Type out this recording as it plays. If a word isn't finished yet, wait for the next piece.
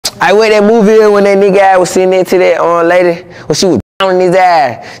I went that movie when that nigga ass was sitting there to that lady when she was drowning his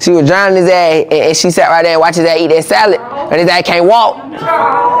ass. She was drowning his ass and she sat right there and watched his ass eat that salad. And his ass can't walk.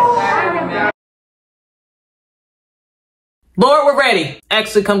 Lord, we're ready.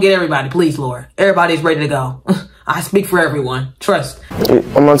 Actually, come get everybody, please, Lord. Everybody's ready to go. I speak for everyone. Trust.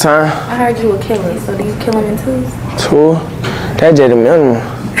 One more time. I heard you were killing, so do you kill him in twos? Two? That's just the minimum.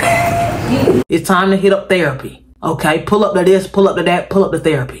 It's time to hit up therapy. Okay, pull up to this, pull up to that, pull up to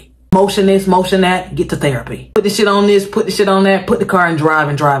therapy. Motion this, motion that, get to therapy. Put the shit on this, put the shit on that, put the car and drive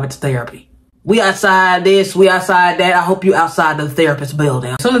it to therapy. We outside this, we outside that. I hope you outside the therapist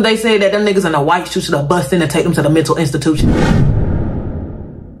building. As soon as they say that them niggas in a white suit should have bust in and take them to the mental institution.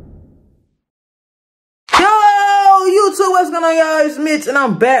 YouTube, what's going on, y'all? It's Mitch, and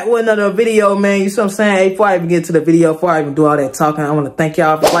I'm back with another video, man. You see what I'm saying? Hey, before I even get to the video, before I even do all that talking, I want to thank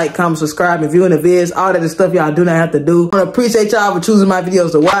y'all for like, comment, subscribe, and viewing the vids. All that stuff y'all do not have to do. I want to appreciate y'all for choosing my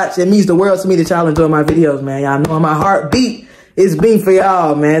videos to watch. It means the world to me that y'all enjoy my videos, man. Y'all know my heartbeat is beating for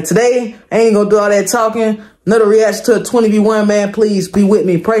y'all, man. Today, I ain't gonna do all that talking. Another reaction to a 20v1, man. Please be with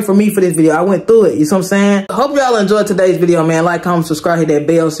me. Pray for me for this video. I went through it. You see what I'm saying? I hope y'all enjoyed today's video, man. Like, comment, subscribe, hit that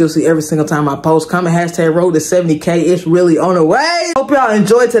bell so you'll see every single time I post. Comment hashtag road to 70K. It's really on the way. Hope y'all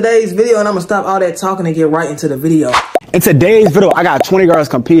enjoyed today's video, and I'm gonna stop all that talking and get right into the video. In today's video, I got 20 girls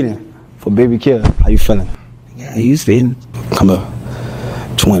competing for Baby Kill. How you feeling? Yeah, you feeling? Come up.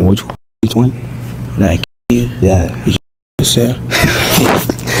 20. What you 20? Like, yeah. Yourself?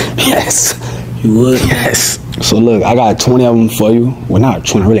 Yes. You would? Yes. So look, I got 20 of them for you. Well, not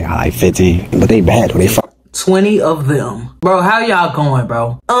 20, really, I got like 15. But they bad, though. They fuck. 20 of them. Bro, how y'all going,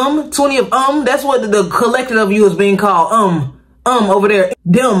 bro? 20 of that's what the collective of you is being called. Over there.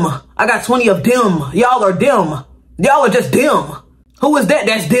 Dim. I got 20 of dim. Y'all are dim. Y'all are just dim. Who is that?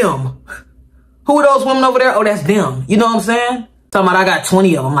 That's dim. Who are those women over there? Oh, that's dim. You know what I'm saying? Talking about I got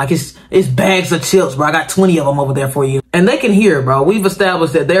 20 of them. Like, it's bags of chips, bro. I got 20 of them over there for you. And they can hear, bro. We've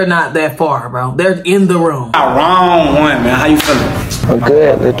established that they're not that far, bro. They're in the room. Round one, man. How you feeling? I'm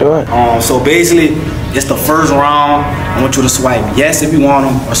good. Let's do it. So basically, it's the first round. I want you to swipe yes if you want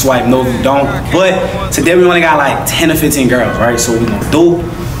them, or swipe no if you don't. But today we only got like 10 or 15 girls, right? So what we're gonna do,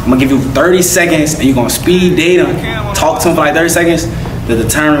 I'm gonna give you 30 seconds, and you're gonna speed date them, talk to them for like 30 seconds, to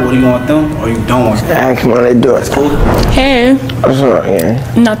determine whether you want them or you don't want them. Yeah, come on, let's do it. Cool? Hey. What's up,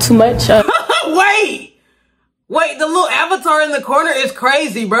 yeah? Not too much. Wait, the little avatar in the corner is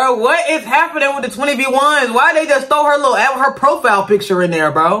crazy, bro. What is happening with the 20v1s? Why they just throw her profile picture in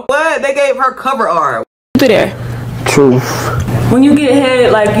there, bro? What? They gave her cover art. Through there. Truth. When you get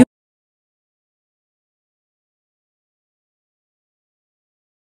head, like you.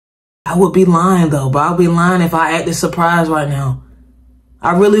 I would be lying though, bro. I'd be lying if I acted surprised right now.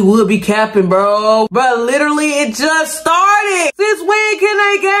 I really would be capping, bro. But literally, it just started. Since when can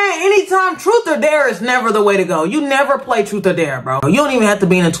they game? Anytime truth or dare is never the way to go. You never play truth or dare, bro. You don't even have to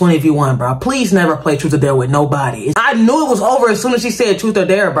be in a 20v1, bro. Please never play truth or dare with nobody. I knew it was over as soon as she said truth or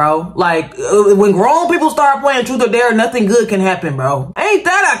dare, bro. Like, when grown people start playing truth or dare, nothing good can happen, bro. Ain't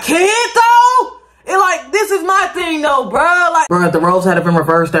that a kid, though? It like, this is my thing though, bro. Like, bro, if the roles had been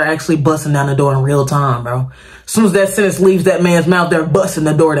reversed, they're actually busting down the door in real time, bro. As soon as that sentence leaves that man's mouth, they're busting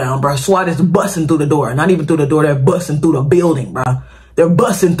the door down, bro. SWAT is busting through the door. Not even through the door, they're busting through the building, bro. They're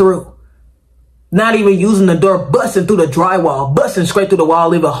busting through. Not even using the door, busting through the drywall, busting straight through the wall,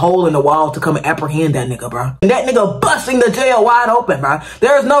 leave a hole in the wall to come and apprehend that nigga, bro. And that nigga busting the jail wide open, bro.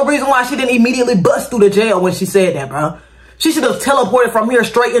 There is no reason why she didn't immediately bust through the jail when she said that, bro. She should have teleported from here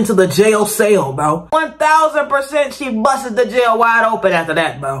straight into the jail cell, bro. 1000% she busted the jail wide open after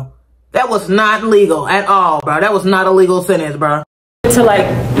that, bro. That was not legal at all, bro. That was not a legal sentence, bro. To like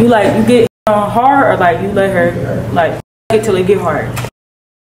you get hard, or like you let her like get till it get hard.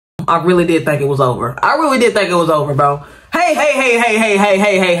 I really did think it was over. I really did think it was over, bro. Hey.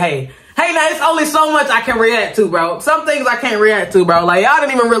 Hey, now, it's only so much I can react to, bro. Some things I can't react to, bro. Like, y'all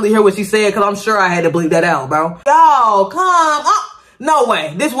didn't even really hear what she said, because I'm sure I had to bleep that out, bro. Y'all, come on. No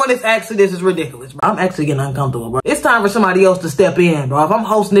way. This is ridiculous, bro. I'm actually getting uncomfortable, bro. It's time for somebody else to step in, bro. If I'm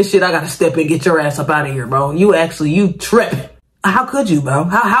hosting this shit, I gotta step in, get your ass up out of here, bro. You tripping. How could you, bro?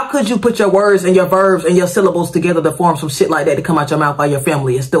 How could you put your words and your verbs and your syllables together to form some shit like that to come out your mouth while your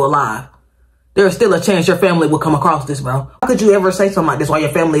family is still alive? There's still a chance your family will come across this, bro. How could you ever say something like this while your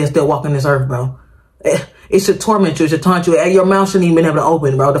family is still walking this earth, bro? It should torment you. It should taunt you. Your mouth shouldn't even been able to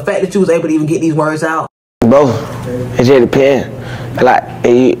open, bro. The fact that you was able to even get these words out. Bro, it just depends. Like,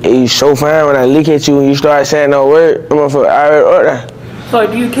 you so fine when I look at you and you start saying no word, I'm gonna already order. So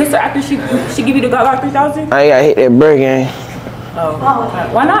do you kiss her after she give you the Gaga 3000? I gotta hit that bird game. Oh,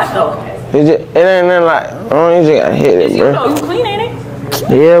 why not though? It ain't nothing like, I don't even gotta hit that, bro. You clean, ain't it?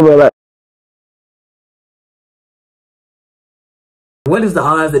 Yeah, but like. What is the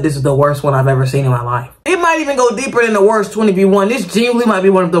odds that this is the worst one I've ever seen in my life? It might even go deeper than the worst 20v1. This genuinely might be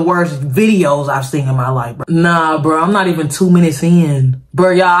one of the worst videos I've seen in my life, bro. Nah, bro, I'm not even 2 minutes in.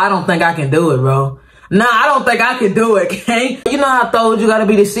 Bro, y'all, I don't think I can do it, bro. Nah, I don't think I can do it, okay? You know how throws you gotta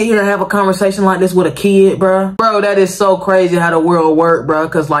be to sit here and have a conversation like this with a kid, bro? Bro, that is so crazy how the world work, bro.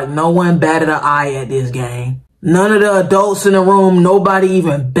 Cause like no one batted an eye at this game. None of the adults in the room, nobody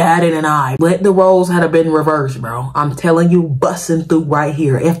even batted an eye. Let the roles have been reversed, bro. I'm telling you, busting through right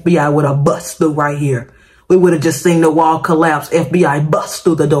here. FBI would have bust through right here. We would have just seen the wall collapse. FBI bust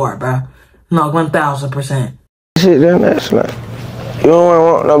through the door, bro. No, 1000%. Shit, then that's like, you don't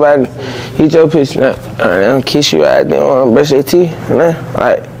want nobody eat your piece, they don't kiss you out, they don't want to brush their teeth,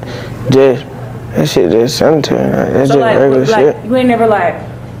 like, just, that shit just sanitary, that's so just like, regular shit. You ain't never like,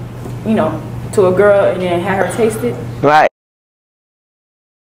 you know, to a girl and then have her taste it? Like,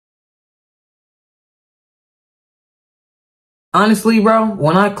 honestly, bro,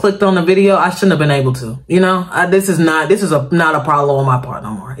 when I clicked on the video, I shouldn't have been able to. You know, this is not a problem on my part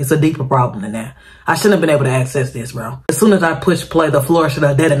no more. It's a deeper problem than that. I shouldn't have been able to access this, bro. As soon as I push play, the floor should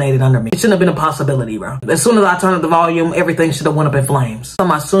have detonated under me. It shouldn't have been a possibility, bro. As soon as I turned up the volume, everything should have went up in flames.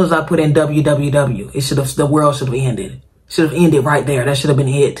 As soon as I put in www, the world should have ended. Should have ended right there. That should have been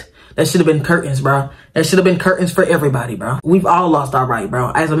it. That should have been curtains, bro. That should have been curtains for everybody, bro. We've all lost our right,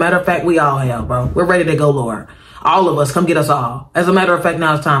 bro. As a matter of fact, we all have, bro. We're ready to go, Lord. All of us, come get us all. As a matter of fact,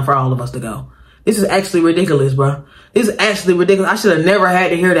 now it's time for all of us to go. This is actually ridiculous, bro. This is actually ridiculous. I should have never had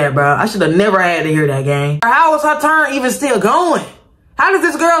to hear that, bro. I should have never had to hear that, gang. How is her turn even still going? How is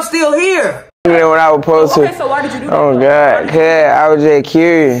this girl still here? You know what I was supposed to. Okay, so why did you do that? Oh, God. Cause I was just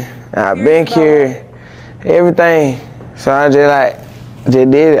curious. I've been curious. Everything. So I just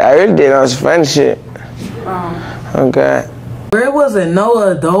did it. I really did on some funny shit. Oh, God. There wasn't no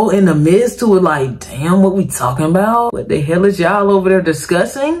adult in the midst to it, like, damn, what we talking about? What the hell is y'all over there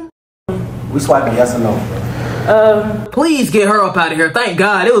discussing? We swiping yes or no? Please get her up out of here. Thank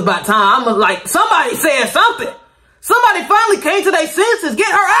God. It was about time. I'm like, somebody said something. Somebody finally came to their senses.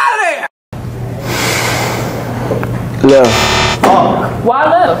 Get her out of there. Left. Oh. Why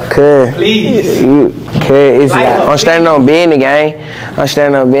left? Cause Please. It's like, I'm standing on business, gang. I'm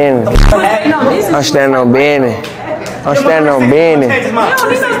standing on business. I'm standing on business. I'm standing on business.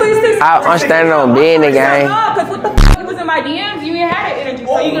 I'm standing on business, gang. Because what the fuck, you was in my DMs, you ain't had that energy,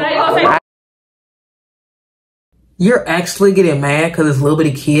 so you gonna say. You're actually getting mad because this little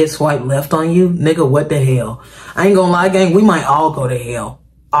bitty kid swiped left on you? Nigga, what the hell? I ain't gonna lie, gang, we might all go to hell.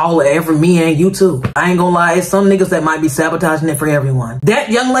 Me and you too. I ain't gonna lie, it's some niggas that might be sabotaging it for everyone. That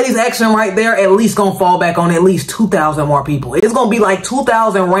young lady's action right there at least gonna fall back on at least 2,000 more people. It's gonna be like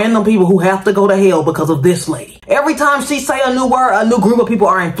 2,000 random people who have to go to hell because of this lady. Every time she say a new word, a new group of people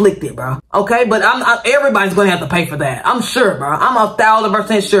are inflicted, bro. Okay, but everybody's gonna have to pay for that. I'm sure, bro. I'm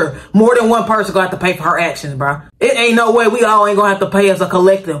 1,000% sure. More than one person gonna have to pay for her actions, bro. It ain't no way we all ain't gonna have to pay as a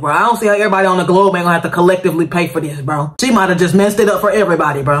collective, bro. I don't see how everybody on the globe ain't gonna have to collectively pay for this, bro. She might have just messed it up for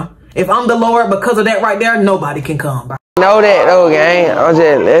everybody, bro. If I'm the Lord, because of that right there, nobody can come, bro. Know that though, gang. I'm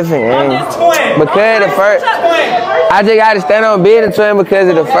just listening, gang. Because the first, I just gotta stand on business to him because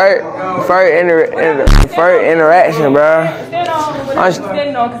of the first interaction, bro.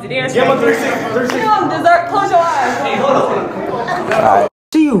 Close your eyes.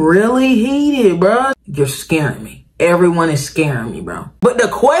 She really heated, bro. You're scaring me. Everyone is scaring me, bro. But the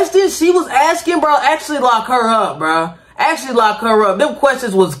questions she was asking, bro, actually lock her up, bro. Actually lock her up. Them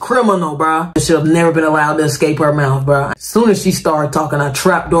questions was criminal, bro. Should have never been allowed to escape her mouth, bro. As soon as she started talking, a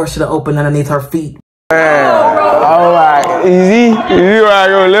trap door should have opened underneath her feet. Man, all right. You see where I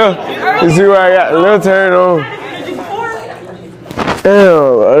go left? You see where I got the left turn on?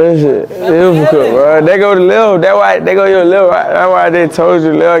 Damn, bro, this shit difficult, bro. They go to left. That's why they go your left. Right? That's why they told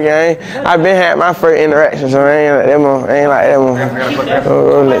you left, gang. I been had my first interaction, so I ain't like that one. I ain't like that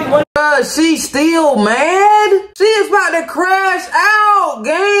one. She's still mad? She is about to crash out,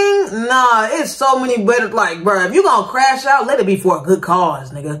 gang. Nah, it's so many better, like, bro, if you gonna crash out, let it be for a good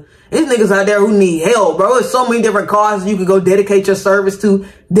cause, nigga. There's niggas out there who need help, bro. There's so many different causes you can go dedicate your service to,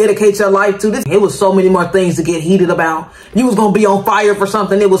 dedicate your life to. It was so many more things to get heated about. You was gonna be on fire for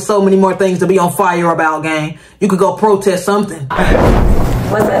something. It was so many more things to be on fire about, gang. You could go protest something.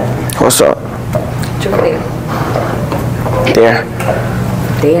 What's up? What's up? There.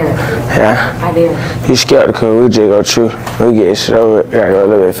 There. Yeah. I dare. You scared because we just go through. We get shit over. Gotta go a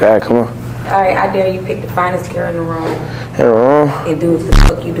little bit fast. Come on. Alright, I dare you pick the finest girl in the room. In the room? And do what the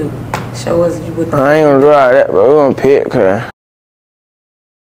fuck you do. Show us you would. I ain't gonna do all that, bro. We gonna pick, cuz.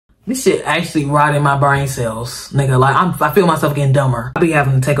 This shit actually rotting my brain cells, nigga. Like, I feel myself getting dumber. I be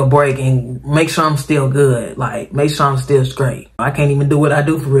having to take a break and make sure I'm still good. Like, make sure I'm still straight. I can't even do what I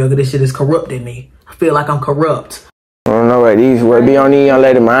do for real, because this shit is corrupting me. I feel like I'm corrupt. I don't know what these would be on these young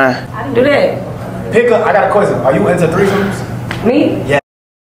lady mind. I didn't do that. Pick up. I got a question. Are you into threesomes? Me? Yeah.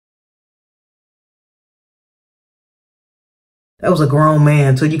 That was a grown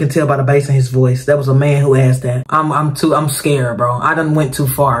man, so you can tell by the bass in his voice. That was a man who asked that. I'm scared, bro. I done went too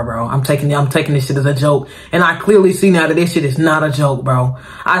far, bro. I'm taking this shit as a joke. And I clearly see now that this shit is not a joke, bro.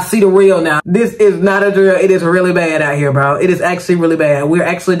 I see the real now. This is not a drill. It is really bad out here, bro. It is actually really bad. We're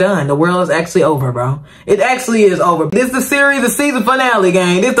actually done. The world is actually over, bro. It actually is over. This is the series, the season finale,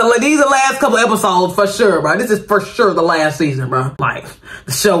 gang. These are the last couple episodes for sure, bro. This is for sure the last season, bro. Like,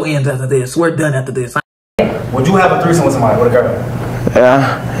 the show ends after this. We're done after this. Would you have a threesome with somebody, with a girl?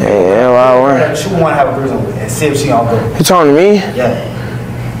 Yeah, why I want. She want to have a threesome with and see if she on good. You talking to me?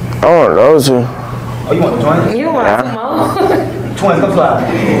 Yeah. I want those two. Oh, you want the joint? You want some more? Twins, come slide.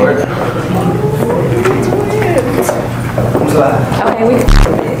 Come slide. Okay, we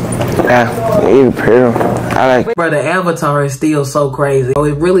can. Yeah, you eat a pretty. I like. Bro, the Avatar is still so crazy. Oh,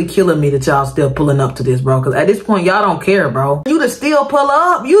 it's really killing me that y'all still pulling up to this, bro. Because at this point, y'all don't care, bro. You to still pull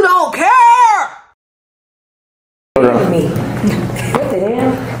up, you don't care. Me. What the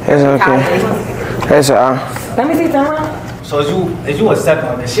hell? It's okay. That's all. Let me see something. So is you accepting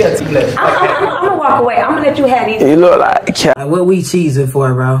her? She a T-less. I'm gonna walk away. I'm gonna let you have these. You look like a cat. Like, what we cheesing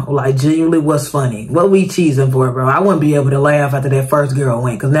for, bro? Like, genuinely, what's funny? What we cheesing for, bro? I wouldn't be able to laugh after that first girl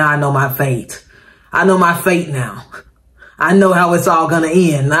went, because now I know my fate. I know my fate now. I know how it's all gonna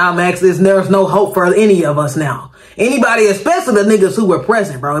end. Now I'm actually, there's no hope for any of us now. Anybody, especially the niggas who were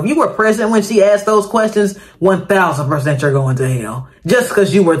present, bro. If you were present when she asked those questions, 1000% you're going to hell. Just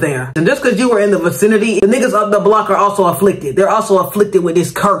because you were there. And just because you were in the vicinity, the niggas up the block are also afflicted. They're also afflicted with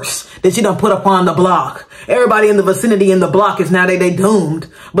this curse that you done put upon the block. Everybody in the vicinity in the block is now they doomed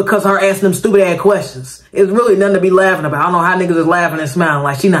because her asking them stupid ass questions. It's really nothing to be laughing about. I don't know how niggas is laughing and smiling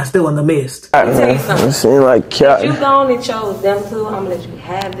like she not still in the midst. Let me tell you something. It seems like cat. You gone and chose them too. I'm gonna let you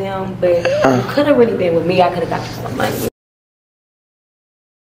have them, but you could have really been with me. I could have got you some money.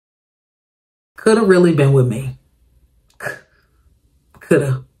 Could have really been with me.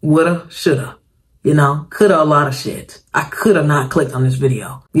 Coulda, woulda, shoulda. You know, coulda a lot of shit. I coulda not clicked on this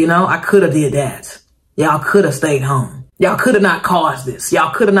video. You know, I coulda did that. Y'all coulda stayed home. Y'all coulda not caused this.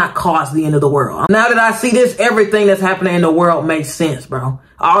 Y'all coulda not caused the end of the world. Now that I see this, everything that's happening in the world makes sense, bro.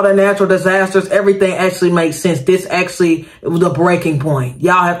 All the natural disasters, everything actually makes sense. This actually was the breaking point.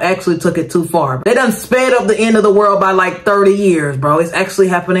 Y'all have actually took it too far. They done sped up the end of the world by like 30 years, bro. It's actually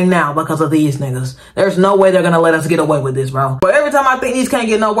happening now because of these niggas. There's no way they're gonna let us get away with this, bro. But every time I think these can't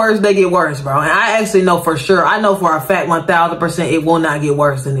get no worse, they get worse, bro. And I actually know for sure. I know for a fact 1000% it will not get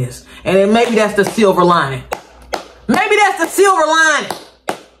worse than this. And then maybe that's the silver lining. Maybe that's the silver lining.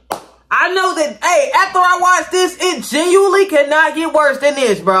 I know that, hey, after I watch this, it genuinely cannot get worse than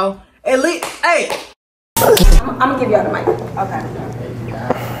this, bro. At least, hey. I'm gonna give y'all the mic. Okay.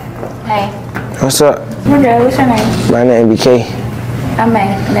 Hey. What's up? We're good. What's your name? My name BK. I'm May,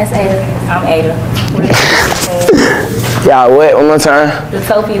 and that's Ada. I'm Ada. Y'all what? One more time. The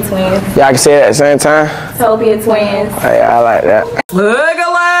Topia twins. Y'all can say it at the same time? Topia twins. Hey, I like that. Look at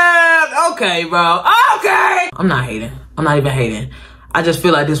that. Okay, bro. Okay. I'm not hating. I'm not even hating. I just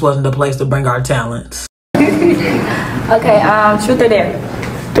feel like this wasn't the place to bring our talents. Okay, truth or dare?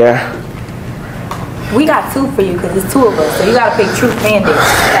 There. We got two for you because it's two of us, so you gotta pick truth and dare.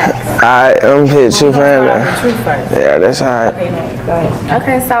 Facts. Alright, I'm hit Truth and Dare. Truth first. Yeah, that's alright. Okay, next. Go ahead.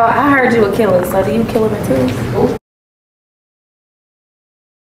 Okay, so I heard you a killer, so do you kill him too?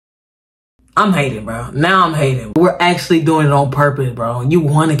 I'm hating, bro. Now I'm hating. We're actually doing it on purpose, bro. You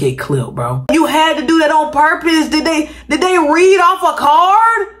want to get clipped, bro. You had to do that on purpose. Did they read off a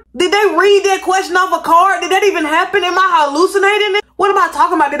card? Did they read that question off a card? Did that even happen? Am I hallucinating it? What am I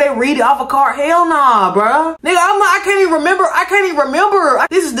talking about? Did they read it off a card? Hell nah, bro. Nigga, I can't even remember. I can't even remember.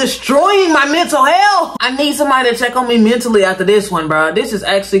 This is destroying my mental health. I need somebody to check on me mentally after this one, bro. This is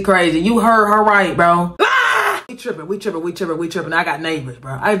actually crazy. You heard her right, bro. Ah! We tripping. I got neighbors,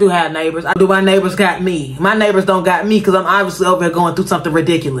 bro. I do have neighbors. Do my neighbors got me? My neighbors don't got me because I'm obviously over here going through something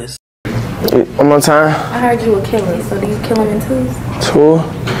ridiculous. One more time. I heard you a killer, so do you kill him in twos? Two.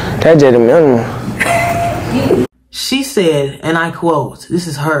 That's just the minimum. She said, and I quote, this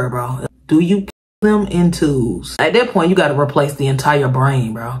is her, bro. Do you kill them in twos? At that point, you got to replace the entire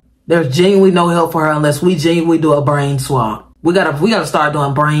brain, bro. There's genuinely no help for her unless we genuinely do a brain swap. We gotta start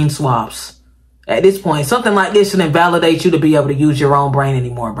doing brain swaps. At this point, something like this should invalidate you to be able to use your own brain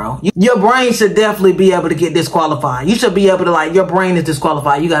anymore, bro. Your brain should definitely be able to get disqualified. You should be able to, like, your brain is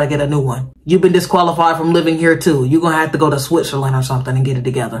disqualified. You got to get a new one. You've been disqualified from living here too. You're going to have to go to Switzerland or something and get it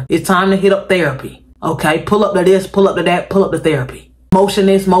together. It's time to hit up therapy. Okay, pull up to this, pull up to that, pull up to therapy. Motion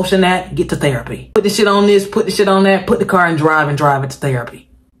this, motion that, get to therapy. Put the shit on this, put the shit on that, put the car and drive it to therapy.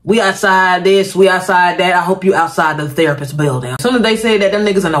 We outside this, we outside that. I hope you outside the therapist building. As soon as they said that them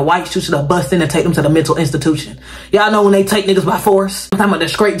niggas in a white suit should have bust in and take them to the mental institution. Y'all know when they take niggas by force? I'm talking about the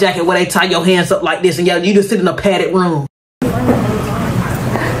straight jacket where they tie your hands up like this and you just sit in a padded room.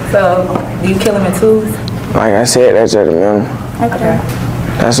 So, do you kill him in twos? Like I said, that's at the minimum. Okay.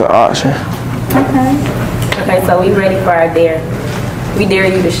 That's an option. Okay. Okay, so we ready for our dare. We dare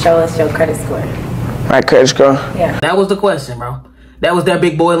you to show us your credit score. My credit score? Yeah. That was the question, bro. That was their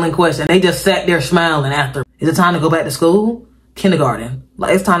big boiling question. They just sat there smiling after. Is it time to go back to school? Kindergarten.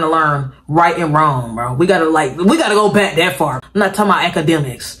 Like, it's time to learn right and wrong, bro. We gotta go back that far. I'm not talking about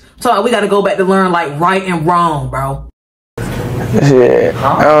academics. So we gotta go back to learn, like, right and wrong, bro. Yeah,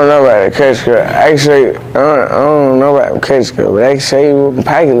 I don't know about the credit score. Actually, I don't know about the credit score, but I can show you what the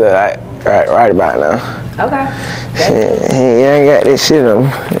package look like right about now. Okay. He ain't got this shit on.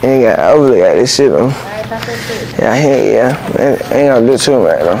 He ain't got overly got this shit on. Yeah, ain't gonna do too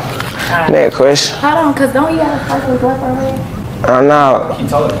much though. Right. Next question. Hold on, cause don't you have a first left already? I know. He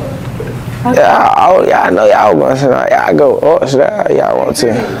told her. Okay. Yeah, I know y'all want to. Y'all go up, so y'all want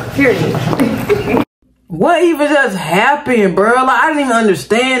to. Period. What even just happened, bro? Like, I didn't even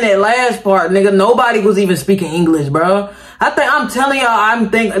understand that last part, nigga. Nobody was even speaking English, bro. I'm telling y'all, I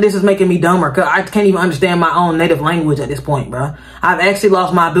think this is making me dumber because I can't even understand my own native language at this point, bro. I've actually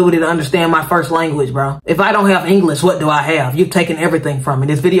lost my ability to understand my first language, bro. If I don't have English, what do I have? You've taken everything from me.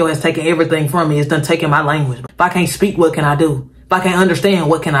 This video has taken everything from me. It's done taking my language. If I can't speak, what can I do? If I can't understand,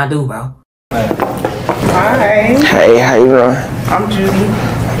 what can I do, bro? Hi. Hey, how you doing? I'm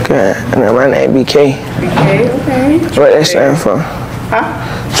Judy. Good. And my name BK. BK, okay. What that stand for?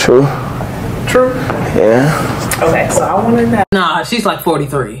 Huh? True. True? Yeah. Okay, so I want to know. Nah, she's like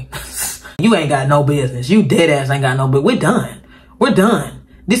 43. You ain't got no business. You dead ass ain't got no business. We're done. We're done.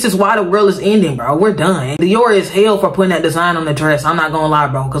 This is why the world is ending, bro. We're done. Dior is hell for putting that design on the dress. I'm not gonna lie,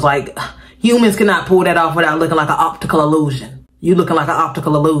 bro. Because, like, humans cannot pull that off without looking like an optical illusion. You looking like an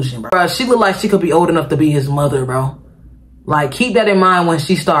optical illusion, bro. She look like she could be old enough to be his mother, bro. Like, keep that in mind when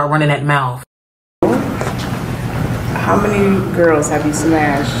she start running that mouth. How many girls have you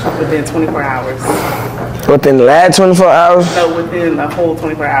smashed within 24 hours? Within the last 24 hours? No, within the whole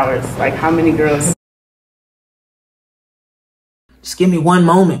 24 hours. Like, how many girls? Just give me one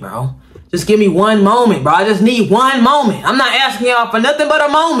moment, bro. Just give me one moment, bro. I just need one moment. I'm not asking y'all for nothing but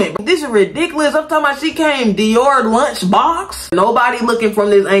a moment. This is ridiculous. I'm talking about she came Dior lunchbox. Nobody looking from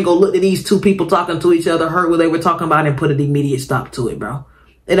this angle looked at these two people talking to each other, heard what they were talking about, and put an immediate stop to it, bro.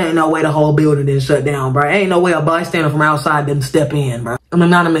 It ain't no way the whole building didn't shut down, bro. Ain't no way a bystander from outside didn't step in, bro. An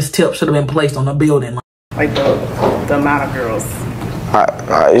anonymous tip should have been placed on the building. Like the amount of girls.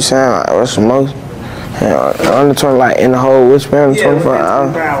 You saying like what's the most? Yeah, on the 20, like in the whole which span of 24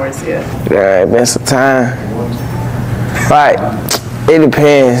 hours? 24 hours, yeah. Yeah, it been some time. Like, it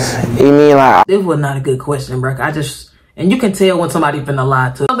depends. You mean like... This was not a good question, bro. And you can tell when somebody finna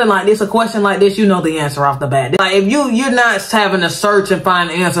lie to. Something like this, a question like this, you know the answer off the bat. Like, if you're not having to search and find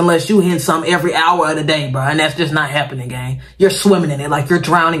the answer unless you hit something every hour of the day, bro. And that's just not happening, gang. You're swimming in it. Like, you're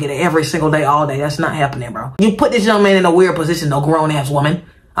drowning in it every single day, all day. That's not happening, bro. You put this young man in a weird position, though, grown-ass woman.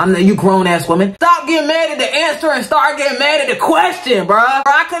 You grown-ass woman. Stop getting mad at the answer and start getting mad at the question, bro.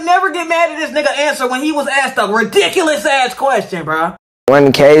 I could never get mad at this nigga answer when he was asked a ridiculous-ass question, bro. One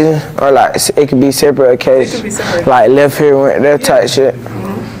occasion, or like, it could be separate occasions. It could be separate. Like, left here, went there type shit.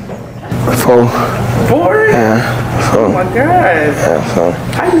 Four. Four? Yeah, four. Oh my God. Yeah, four.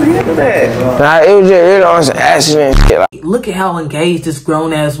 How you handle that? Nah, it was just really on some accident shit. Like, look at how engaged this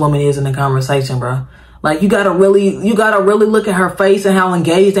grown-ass woman is in the conversation, bro. Like, you gotta really look at her face and how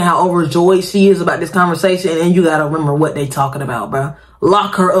engaged and how overjoyed she is about this conversation, and you gotta remember what they talking about, bro.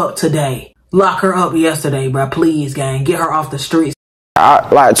 Lock her up today. Lock her up yesterday, bro. Please, gang. Get her off the streets.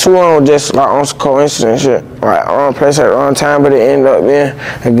 like two of them just like on some coincidence shit. Like wrong place at the wrong time, but it ended up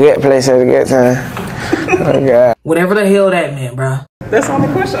being a good place at a good time. Oh God. Whatever the hell that meant, bro. That's the only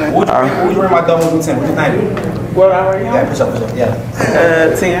question. Would you rate my double to 10? What you think? What I rate? Yeah, push up.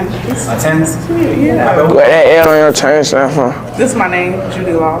 Yeah. 10. A 10? Yeah. What that L on your chain stand for? This is my name,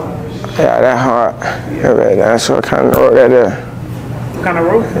 Judy Law. Yeah, that hard. Yeah, that's what kind of road that is. What kind of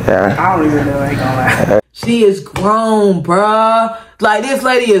rope? Yeah. I don't even know, I ain't gonna lie. She is grown, bruh. Like, this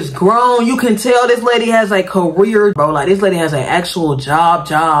lady is grown. You can tell this lady has a career, bro. Like, this lady has an actual job,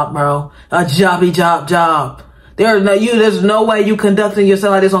 bro. A job. There's no way you conducting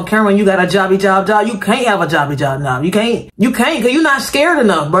yourself like this on camera and you got a job. You can't have a job now. You can't because you're not scared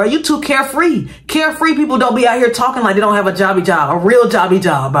enough, bro. You too carefree. Carefree people don't be out here talking like they don't have a job, a real job,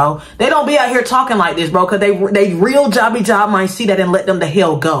 bro. They don't be out here talking like this, bro, because they real job might see that and let them the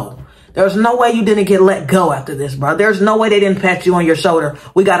hell go. There's no way you didn't get let go after this, bro. There's no way they didn't pat you on your shoulder.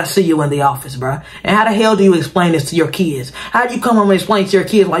 We got to see you in the office, bro. And how the hell do you explain this to your kids? How do you come home and explain to your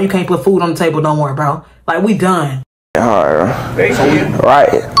kids why you can't put food on the table no more, bro? Like, we done. Right. Hey.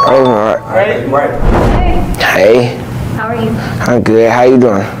 Hey. How are you? I'm good. How you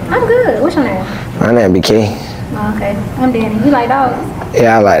doing? I'm good. What's your name? My name BK. Oh, okay. I'm Danny. You like dogs?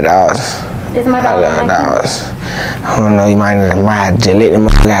 Yeah, I like dogs. Is my dog I like like dogs. I don't know, you might just let them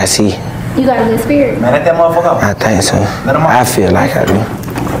guys see. You got a good spirit? Man, let that motherfucker up. I think so. I feel like I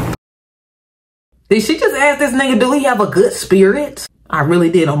do. Did she just ask this nigga, do he have a good spirit? I really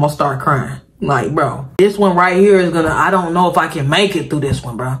did almost start crying. Like, bro, this one right here is gonna, I don't know if I can make it through this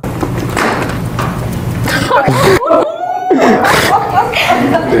one, bro. That's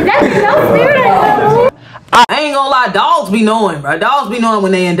no spirit. I ain't gonna lie, dogs be knowing, bro. Dogs be knowing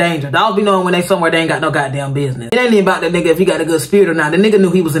when they in danger. Dogs be knowing when they somewhere they ain't got no goddamn business. It ain't even about that nigga if he got a good spirit or not. The nigga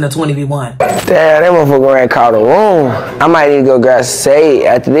knew he was in a 20v1. Damn, that motherfucker ran called a room. I might need to go grab Say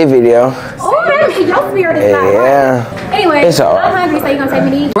after this video. Oh, your spirit is not right. Anyway, it's all right. I'm hungry, so you gonna take me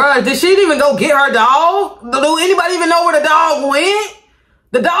to eat? Bro, did she even go get her dog? Do anybody even know where the dog went?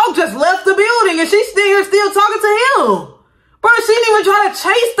 The dog just left the building and she's still talking to him. Bro, she didn't even try to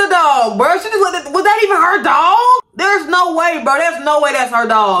chase the dog, bro. She just let it, was that even her dog? There's no way, bro. There's no way that's her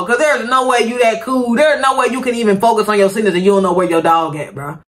dog. Because there's no way you that cool. There's no way you can even focus on your sickness and you don't know where your dog at,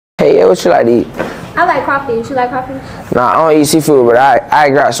 bro. Hey, yeah, what you like to eat? I like crawfish. You like crawfish? Nah, I don't eat seafood, but I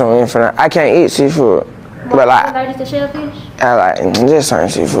got some infinite. I can't eat seafood. But like, allergic to shellfish? I like just certain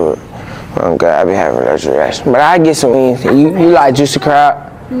seafood. I'm good. I be having allergic reaction. But I get some wings. You like juicy crab?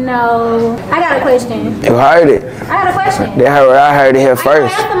 No. I got a question. You heard it. I got a question. I heard it here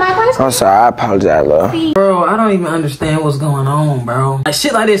first. Answer my question. I'm sorry. I apologize, love. Bro, I don't even understand what's going on, bro. Like,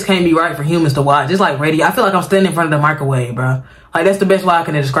 shit like this can't be right for humans to watch. It's like radio. I feel like I'm standing in front of the microwave, bro. Like, that's the best way I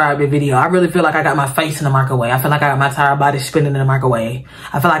can describe the video. I really feel like I got my face in the microwave. I feel like I got my entire body spinning in the microwave.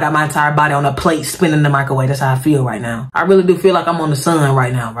 I feel like I got my entire body on a plate spinning in the microwave. That's how I feel right now. I really do feel like I'm on the sun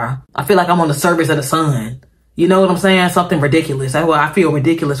right now, bro. I feel like I'm on the surface of the sun. You know what I'm saying? Something ridiculous. That's why I feel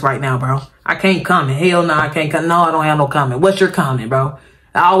ridiculous right now, bro. I can't comment. Hell no, I can't comment. No, I don't have no comment. What's your comment, bro?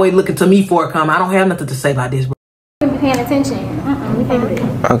 I always looking to me for a comment. I don't have nothing to say about this, bro. You be paying attention. We can't do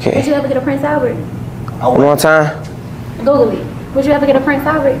it. Okay. Did you ever get a Prince Albert? One more time? Google it. Would you ever get a Prince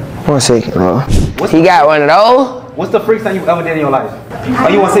Albert? 1 second, bro. He got one of those? What's the freakest thing you ever did in your life? Oh,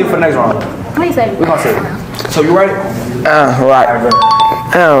 you want to save it for the next round? Please say it. We're going to save it. So you ready? Right.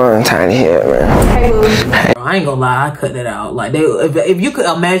 I don't want tiny head, man. Hey, boo. I ain't gonna lie, I cut that out. Like, if you could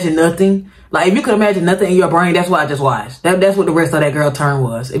imagine nothing, like, if you could imagine nothing in your brain, that's what I just watched. That's what the rest of that girl turn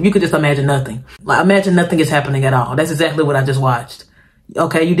was. If you could just imagine nothing. Like, imagine nothing is happening at all. That's exactly what I just watched.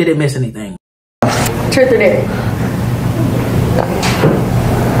 Okay, you didn't miss anything. Truth or dare?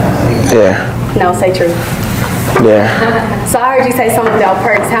 Yeah. No, say truth. Yeah. So I heard you say something about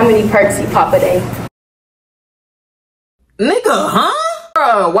perks. How many perks you pop a day? Nigga, huh?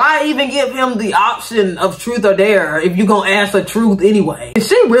 Bruh, why even give him the option of truth or dare if you gonna answer truth anyway? Is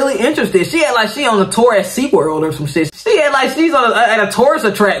she really interested? She act like she on a tour at SeaWorld or some shit. She act like she's at a tourist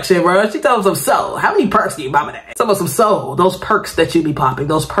attraction, bro. She tells them, so, how many perks do you pop a day? Some of some soul, those perks that you be popping,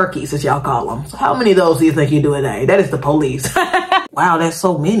 those perkies as y'all call them. So how many of those do you think you do a day? That is the police. Wow, that's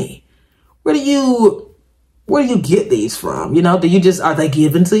so many. Where do you get these from? You know, are they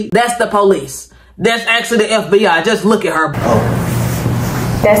given to you? That's the police. That's actually the FBI. Just look at her. Oh.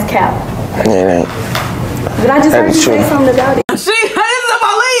 That's cap. Yeah. But I just heard you say something about it. She is the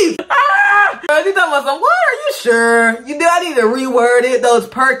police. She talking about some, what? Are you sure? Do I need to reword it? Those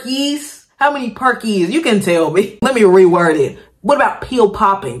perkies? How many perkies? You can tell me. Let me reword it. What about pill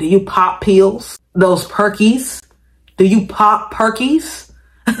popping? Do you pop pills? Those perkies? Do you pop perkies?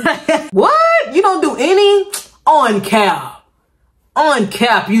 What? You don't do any? On cap. On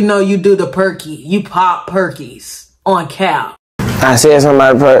cap, you know you do the perky. You pop perkies. On cap. I said something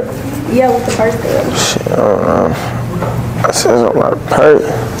about a perk. Yeah, what's the first girl? Shit, I don't know. I said something about a perk.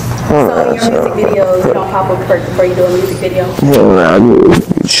 So in your music videos, you don't pop a perk before you do a music video?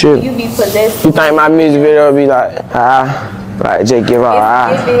 Yeah, shit. You be possessed. You think my music video be like just give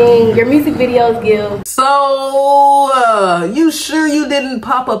out Your music videos give. So, you sure you didn't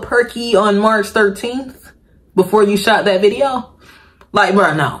pop a perky on March 13th? before you shot that video? Like,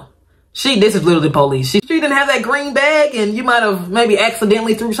 bro, no. This is literally police. She didn't have that green bag and you might have maybe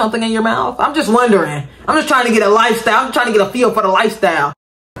accidentally threw something in your mouth. I'm just wondering. I'm just trying to get a lifestyle. I'm trying to get a feel for the lifestyle.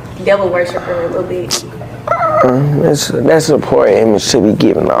 Devil worshiper a little bit. That's a poor image to be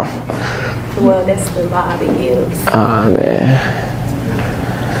given off. Well, that's the vibe it gives. Oh, man.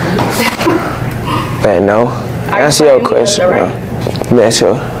 But no. Answer your question, bro.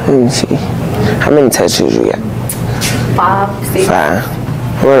 Let me see. How many tattoos you got? 5, 6. 5.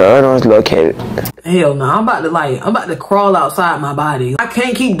 Where the other one's located? Hell no, I'm about to crawl outside my body. I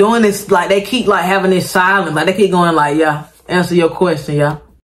can't keep doing this, like, they keep, like, having this silence. Like, they keep going, like, yeah, answer your question, yeah.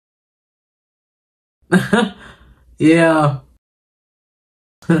 Yeah.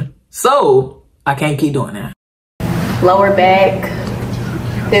 So, I can't keep doing that. Lower back.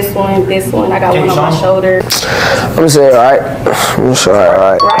 This one. I got one on my shoulder. I'm gonna say alright. I'm sorry,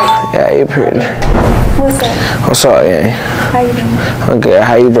 alright. Right. Yeah, you're pretty. What's up? What's up, yeah? How you doing? I'm good.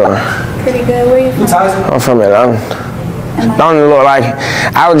 How you doing? Pretty good. Where you from? I'm from Atlanta. Don't look like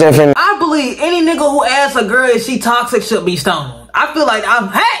I was just finna. I believe any nigga who asks a girl if she toxic should be stoned. I feel like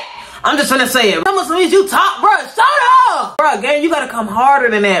I'm just gonna say it. That must mean you talk, bro. Shut up, bro. Gang, you gotta come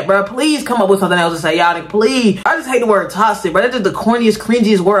harder than that, bro. Please come up with something else to say, y'all. Please. I just hate the word toxic, bro. That's just the corniest,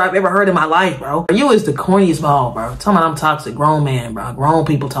 cringiest word I've ever heard in my life, bro. You is the corniest ball, bro. Talking about I'm toxic, grown man, bro. Grown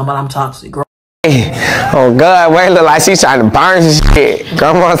people talking about I'm toxic. Oh God, wait, look like she's trying to burn some shit.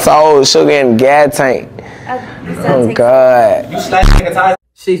 Grandma sold sugar in the gas tank. Oh God.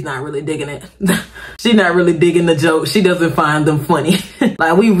 She's not really digging it. She's not really digging the joke. She doesn't find them funny.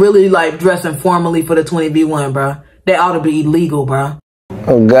 Like, we really like dressing formally for the 20v1, bro. That ought to be illegal, bro.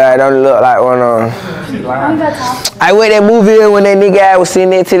 Oh God, don't look like one of I went that movie when that nigga was sitting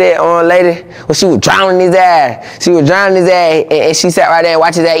there to that lady when she was drowning his ass. She was drowning his ass and she sat right there and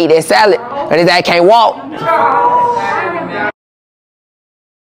watched his ass eat that salad. And his ass can't walk.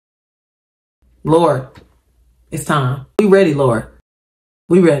 Lord, it's time. We ready, Lord.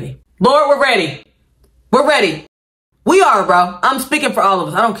 We ready. Lord, we're ready. We're ready. We are, bro. I'm speaking for all of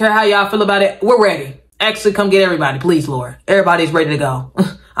us. I don't care how y'all feel about it. We're ready. Actually, come get everybody, please, Lord. Everybody's ready to go.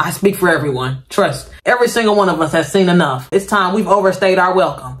 I speak for everyone. Trust. Every single one of us has seen enough. It's time. We've overstayed our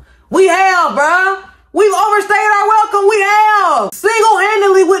welcome. We have, bro. We've overstayed our welcome. We have.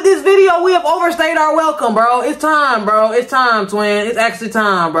 Single-handedly with this video, we have overstayed our welcome, bro. It's time, bro. It's time, twin. It's actually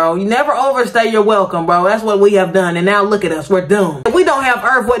time, bro. You never overstay your welcome, bro. That's what we have done. And now look at us. We're doomed. If we don't have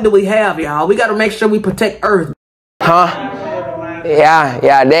Earth, what do we have, y'all? We got to make sure we protect Earth. Huh?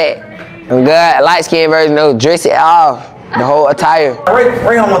 Yeah, that. I'm good. Light skin version, no, dress it off. The whole attire.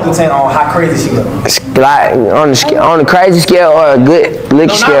 Rate on 1 through 10 on how crazy she looks. Like on the crazy scale or a good look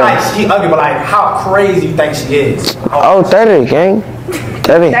scale? Not like she ugly, but like how crazy you think she is. Oh, 30, gang.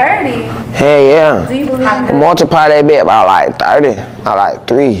 30. 30? Hey, yeah. Do you believe in that? Multiply that bit by like 30. Or like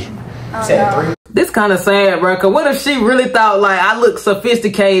 3. Said 3. This kind of sad, bro. Cause what if she really thought like I look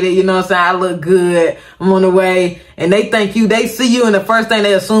sophisticated, you know what I'm saying? I look good. I'm on the way. And they see you and the first thing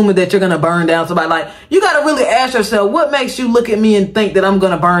they assume is that you're going to burn down somebody. Like, you got to really ask yourself, what makes you look at me and think that I'm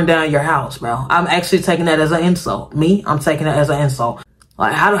going to burn down your house, bro? I'm actually taking that as an insult. I'm taking that as an insult.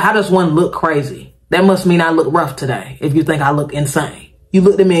 Like, how does one look crazy? That must mean I look rough today. If you think I look insane. You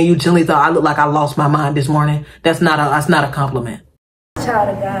looked at me and you genuinely thought I looked like I lost my mind this morning. That's not a compliment. Child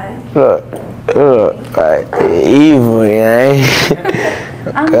of God. Look, like evil, yeah.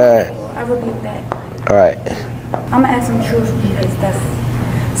 I believe that. Alright. I'm gonna ask some truth because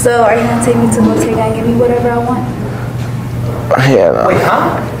that's. So, are you gonna take me to Bottega and give me whatever I want? Yeah, no. Wait,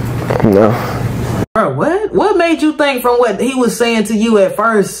 huh? No. Bro, what made you think from what he was saying to you at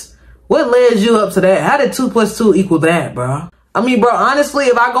first? What led you up to that? How did 2 + 2 equal that, bro? I mean, bro, honestly,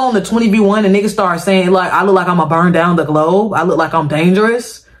 if I go on the 20v1 and niggas start saying, like, I look like I'm gonna burn down the globe, I look like I'm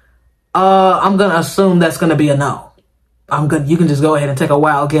dangerous, I'm gonna assume that's gonna be a no. You can just go ahead and take a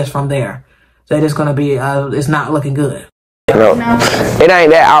wild guess from there. That it's gonna be, it's not looking good. No. It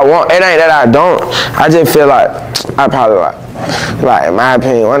ain't that I want, it ain't that I don't. I just feel like, I probably like in my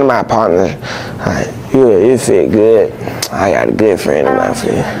opinion, one of my partners, like, you fit good. I got a good friend in my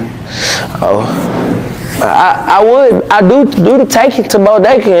field. Oh. I do the taking to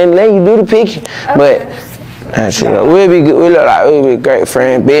Bodega and then you do the picking. Okay. But we'll be good. We'll be great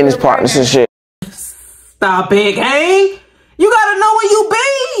friends, business partners and shit. Stop it, gang. You gotta know where you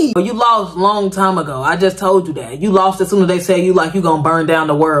be. You lost a long time ago. I just told you that. You lost as soon as they said you gonna burn down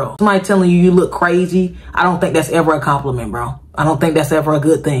the world. Somebody telling you look crazy, I don't think that's ever a compliment, bro. I don't think that's ever a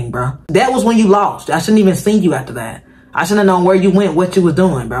good thing, bro. That was when you lost. I shouldn't even seen you after that. I shouldn't have known where you went, what you was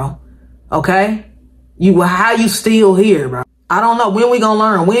doing, bro. Okay? How you still here, bro? I don't know. When we gonna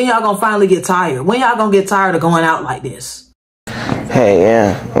learn? When y'all gonna finally get tired? When y'all gonna get tired of going out like this? Hey,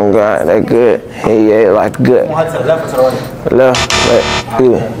 yeah, oh God, that good. Hey, yeah, like good. To the left or to the right? Left, but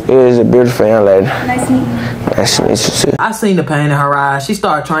good. It is a beautiful young lady. Nice to meet you. Nice to meet you too. I seen the pain in her eyes. She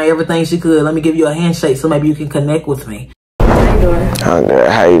started trying everything she could. Let me give you a handshake so maybe you can connect with me. How you doing? I'm good.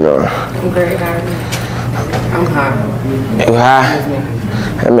 How you doing? I'm very tired. I'm high. You high?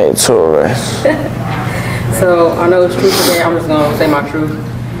 That made two of us. So I know it's true today. I'm just gonna say my truth.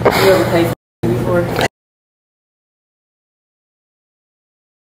 You ever paid for before?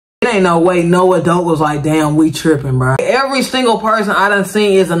 It ain't no way no adult was like, damn, we tripping, bro. Every single person I done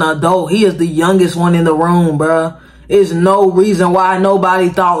seen is an adult. He is the youngest one in the room, bro. There's no reason why nobody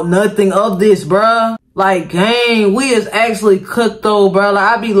thought nothing of this, bro. Like, gang, we is actually cooked though, bro.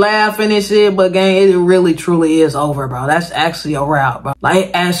 Like, I be laughing and shit, but gang, it really truly is over, bro. That's actually a wrap, bro. Like,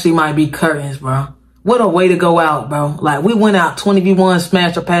 it actually might be curtains, bro. What a way to go out, bro. Like, we went out 20v1,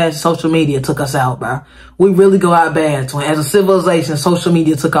 smashed or passed, social media took us out, bro. We really go out bad, twin. As a civilization, social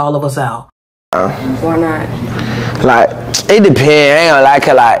media took all of us out. Why not? Like, it depends. I ain't gonna like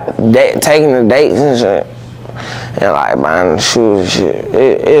it, like, taking the dates and shit. And like buying the shoes and shit.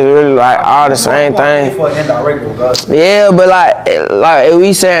 It's really like all the same thing. Yeah, but like if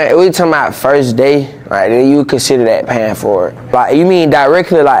we talking about first day, like then you consider that paying for it. Like you mean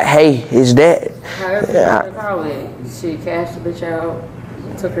directly like, hey, is that? However, probably she cashed the bitch out,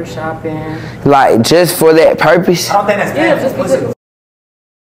 took her shopping. Like just for that purpose? I don't think that's Yeah, just because.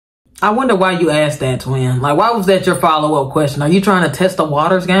 I wonder why you asked that, twin. Like, why was that your follow-up question? Are you trying to test the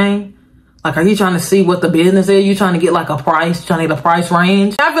waters, gang? Like, are you trying to see what the business is? You trying to get like a price? Trying to get a price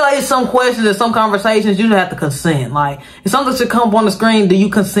range? I feel like it's some questions and some conversations you have to consent. Like, if something should come up on the screen, do you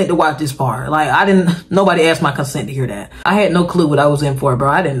consent to watch this part? Like, nobody asked my consent to hear that. I had no clue what I was in for,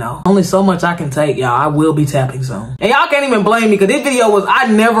 bro. I didn't know. Only so much I can take, y'all. I will be tapping soon. And y'all can't even blame me because this video I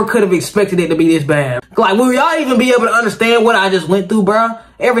never could have expected it to be this bad. Like, will y'all even be able to understand what I just went through, bro?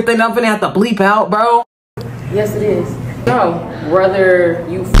 Everything I'm finna have to bleep out, bro. Yes, it is. No, whether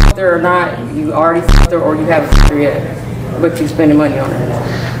you f***ed her or not, you already f***ed her or you haven't f***ed her yet, but you spending money on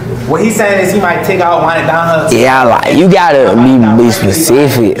her. What he's saying is he might take out, wind it down her. Yeah, like you gotta be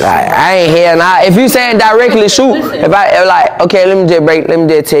specific. Like I ain't here now. If you saying directly, shoot. If like, okay, let me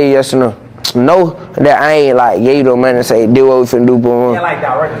just tell you yes or no. No, that I ain't like gave you the money and say do what we finna do, boom. Yeah, like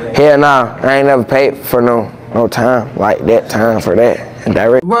directly. Hell nah, I ain't never paid for no time like that time for that.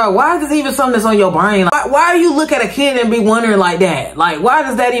 Direct. Bro, why is this even something that's on your brain? Like, why do you look at a kid and be wondering like that? Like, why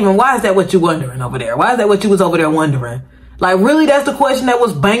is that what you wondering over there? Why is that what you was over there wondering? Like, really, that's the question that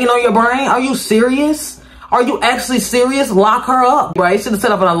was banging on your brain? Are you serious? Are you actually serious? Lock her up, bro. You should have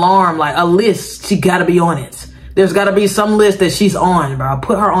set up an alarm, like a list. She gotta be on it. There's gotta be some list that she's on, bro.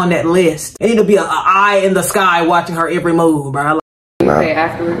 Put her on that list. It need to be an eye in the sky watching her every move, bro. Okay,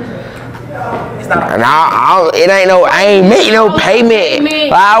 afterwards. Nah, I ain't making no payment.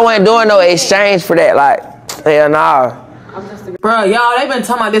 Like, I wasn't doing no exchange for that. Like, hell nah. Bro, y'all, they been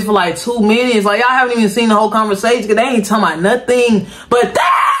talking about this for like 2 minutes. Like, y'all haven't even seen the whole conversation because they ain't talking about nothing but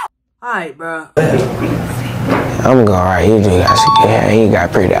that. All right, bro. I'm going right. He just got he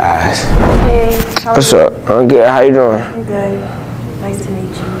got pretty eyes. Hey, what's up? I'm good. How you doing? I'm good. Nice to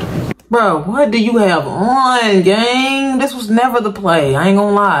meet you. Bro, what do you have on, gang? This was never the play. I ain't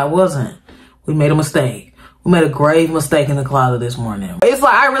gonna lie, it wasn't. We made a mistake. We made a grave mistake in the closet this morning. It's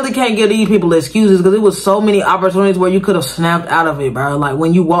like, I really can't give these people excuses because there was so many opportunities where you could have snapped out of it, bro. Like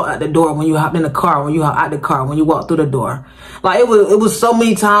when you walk out the door, when you hopped in the car, when you hopped out the car, when you walked through the door. Like it was so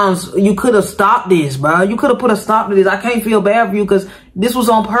many times you could have stopped this, bro. You could have put a stop to this. I can't feel bad for you because this was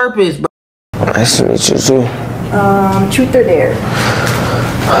on purpose, bro. Nice to meet you too. Truth or dare?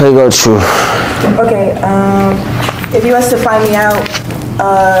 Here you go, truth. Okay, if you was to find me out,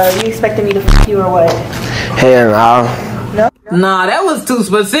 you expected me to f you or what? Hell no. No? Nah, that was too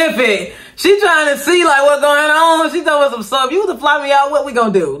specific. She trying to see like what's going on. She told us some stuff. You was to fly me out, what we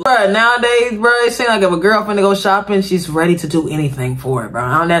gonna do? Bro, nowadays, bro, it seems like if a girl finna go shopping, she's ready to do anything for it,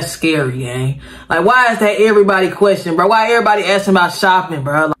 bro. That's scary, gang. Like, why is that everybody question, bro? Why everybody asking about shopping,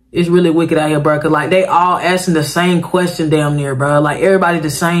 bro? Like, it's really wicked out here, bro. Cause like they all asking the same question damn near, bro. Like everybody the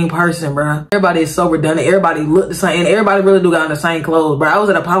same person, bro. Everybody is so redundant. Everybody look the same. And everybody really do got on the same clothes, bro. I was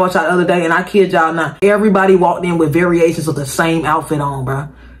at a power shop the other day and I kid y'all not. Everybody walked in with variations of the same outfit on, bro.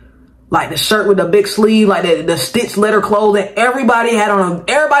 Like the shirt with the big sleeve, like the stitched letter clothing. Everybody had on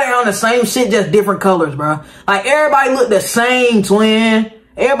the same shit, just different colors, bro. Like everybody looked the same, twin.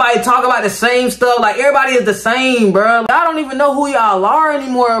 Everybody talk about the same stuff. Like everybody is the same, bro. I don't even know who y'all are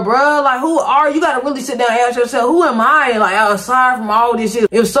anymore, bro. Like who are you? Gotta really sit down and ask yourself, who am I? Like aside from all this shit,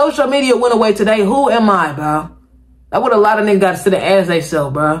 if social media went away today, who am I, bro? That's what a lot of niggas got to sit and ask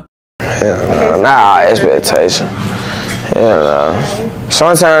themselves, bro. Yeah, nah, expectation. Yeah,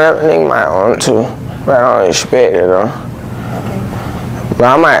 sometimes that nigga might want to, but I don't expect it though. But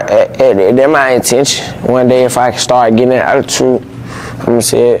I might, that's my intention. One day if I can start getting that attitude, I'm gonna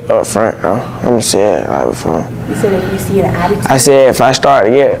say it up front though. I'm gonna say it like before. You said if you see an attitude? I said if I start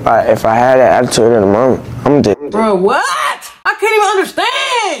to get, like, if I had that attitude in the moment, I'm just. Bro, what? I can't even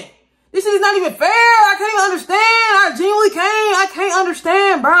understand. This is not even fair. I can't even understand. I genuinely can't. I can't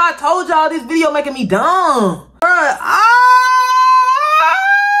understand, bro. I told y'all this video making me dumb. Bro,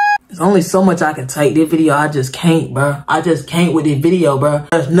 there's only so much I can take. This video, I just can't, bro. I just can't with this video, bro.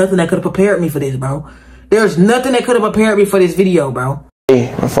 There's nothing that could have prepared me for this, bro. There's nothing that could have prepared me for this video, bro.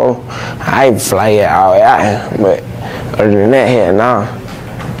 Before, I fly it all out, but other than that, here, nah.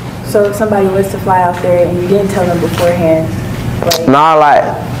 So if somebody was to fly out there and you didn't tell them beforehand, like... Nah, like...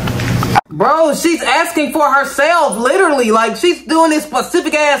 Bro, she's asking for herself, literally. Like, she's doing this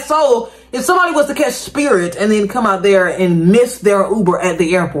specific ass soul. If somebody was to catch Spirit and then come out there and miss their Uber at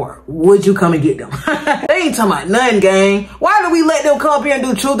the airport, would you come and get them? They ain't talking about nothing, gang. Why do we let them come up here and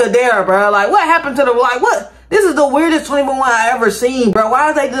do truth or dare, bro? Like, what happened to the, like, what? This is the weirdest 21 I ever seen, bro.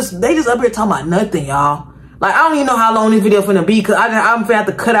 Why is they just up here talking about nothing, y'all? Like, I don't even know how long this video finna be, because I'm finna have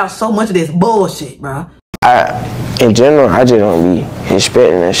to cut out so much of this bullshit, bro. In general, I just don't be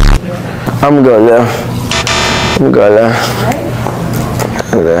expecting that shit. I'm gonna go left.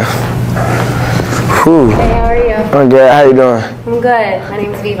 Left. Whew. Hey, how are you? I'm good. How you doing? I'm good. My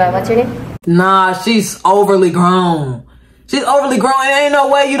name's Viva. What's your name? Nah, she's overly grown. She's overly grown. And ain't no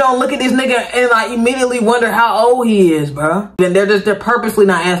way you don't look at this nigga and like immediately wonder how old he is, bro. And they're purposely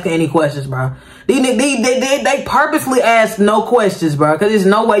not asking any questions, bro. They purposely ask no questions, bro. Cause there's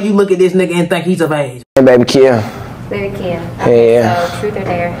no way you look at this nigga and think he's of age. Hey, baby Kia. Baby Kia. Okay, yeah. So, truth or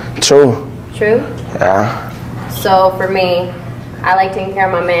dare? True. True? Yeah. So, for me, I like taking care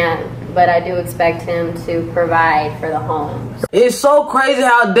of my man, but I do expect him to provide for the home. It's so crazy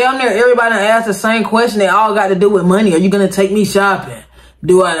how damn near everybody asks the same question. They all got to do with money. Are you gonna take me shopping?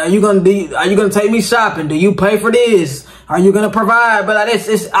 Are you gonna take me shopping? Do you pay for this? Are you gonna provide? But like,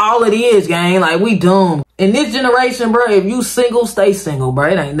 it's all it is, gang. Like, we doomed. In this generation, bro, if you single, stay single, bro.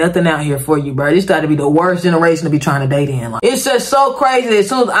 It ain't nothing out here for you, bro. This got to be the worst generation to be trying to date in. Like, it's just so crazy that as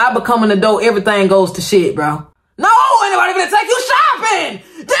soon as I become an adult, everything goes to shit, bro. No, ain't nobody gonna take you shopping.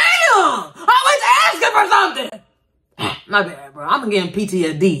 Damn, always asking for something. My bad, bro. I'm getting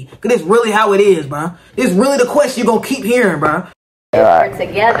PTSD. Cause it's really how it is, bro. It's really the question you're gonna keep hearing, bro. If we're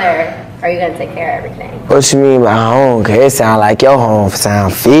together, are you gonna take care of everything? What you mean by home? Cause it sound like your home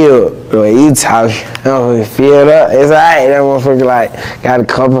sound filled. The way you talk, filled up. It's alright. That motherfucker like got a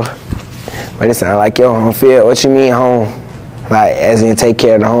couple, but it sound like your home filled. What you mean home? Like as in take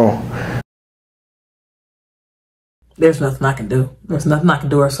care of the home. There's nothing I can do. There's nothing I can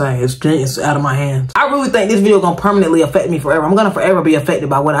do or say. It's out of my hands. I really think this video gonna permanently affect me forever. I'm gonna forever be affected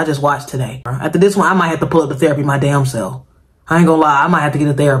by what I just watched today. After this one, I might have to pull up the therapy my damn self. I ain't gonna lie, I might have to get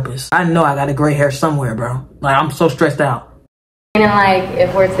a therapist. I know I got a gray hair somewhere, bro. Like, I'm so stressed out. And like,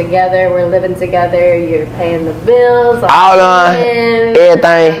 if we're together, we're living together, you're paying the bills, all on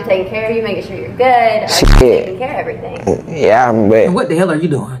everything. I'm taking care of you, making sure you're good. Are you taking care of everything? Yeah, but what the hell are you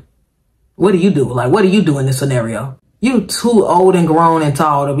doing? What do you do? Like, what do you do in this scenario? You too old and grown and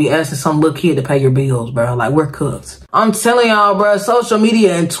tall to be asking some little kid to pay your bills, bro. Like, we're cooked. I'm telling y'all, bro, social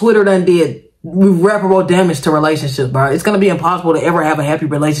media and Twitter done did irreparable damage to relationships, bro. It's gonna be impossible to ever have a happy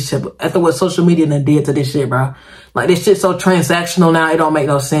relationship after what social media done did to this shit, bro. Like, this shit's so transactional now, it don't make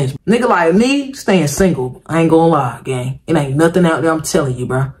no sense. Nigga like me, staying single, I ain't gonna lie, gang. It ain't nothing out there, I'm telling you,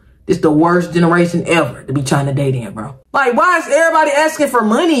 bro. It's the worst generation ever to be trying to date in, bro. Like, why is everybody asking for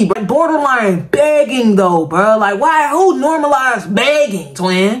money, bro? Borderline begging, though, bro. Like, who normalized begging,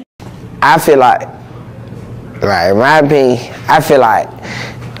 twin? I feel like in my opinion, I feel like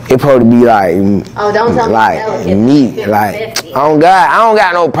it supposed to be like, oh, don't tell like me, like, I don't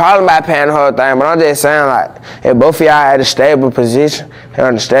got no problem by paying the whole thing, but I'm just saying, like, if both of y'all had a stable position,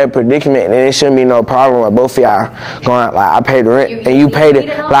 in a stable predicament, then it shouldn't be no problem with both of y'all going out, like, I pay the rent and you pay the,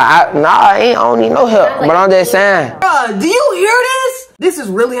 like, I don't need no help, but I'm just saying. Bro, do you hear this? This is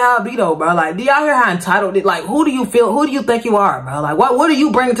really how it be, though, bro. Like, do y'all hear how entitled it? Like, who do you think you are, bro? Like, what are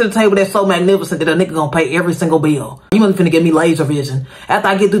you bringing to the table that's so magnificent that a nigga gonna pay every single bill? You must finna give me laser vision. After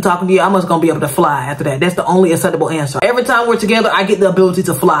I get through talking to you, I must gonna be able to fly after that. That's the only acceptable answer. Every time we're together, I get the ability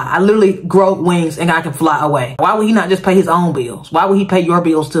to fly. I literally grow wings and I can fly away. Why would he not just pay his own bills? Why would he pay your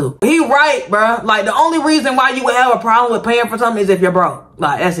bills too? He right, bro. Like, the only reason why you would have a problem with paying for something is if you're broke.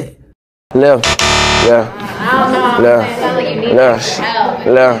 Like, that's it. Left. Yeah. I don't know. Left. It sounds like you need Left. help.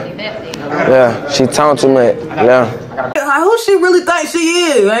 Left. Yeah. She talking too much. Left. Who she really think she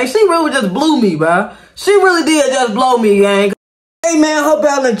is, man? She really just blew me, bro. She really did just blow me, gang. Hey, man, hope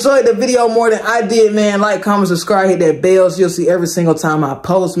y'all enjoyed the video more than I did, man. Like, comment, subscribe, hit that bell so you'll see every single time I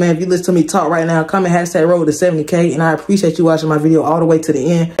post, man. If you listen to me talk right now, comment #road to 70K, and I appreciate you watching my video all the way to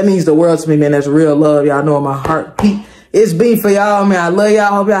the end. That means the world to me, man. That's real love. Y'all know my heartbeat. It's been for y'all, man. I love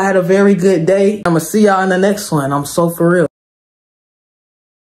y'all. Hope y'all had a very good day. I'm gonna see y'all in the next one. I'm so for real.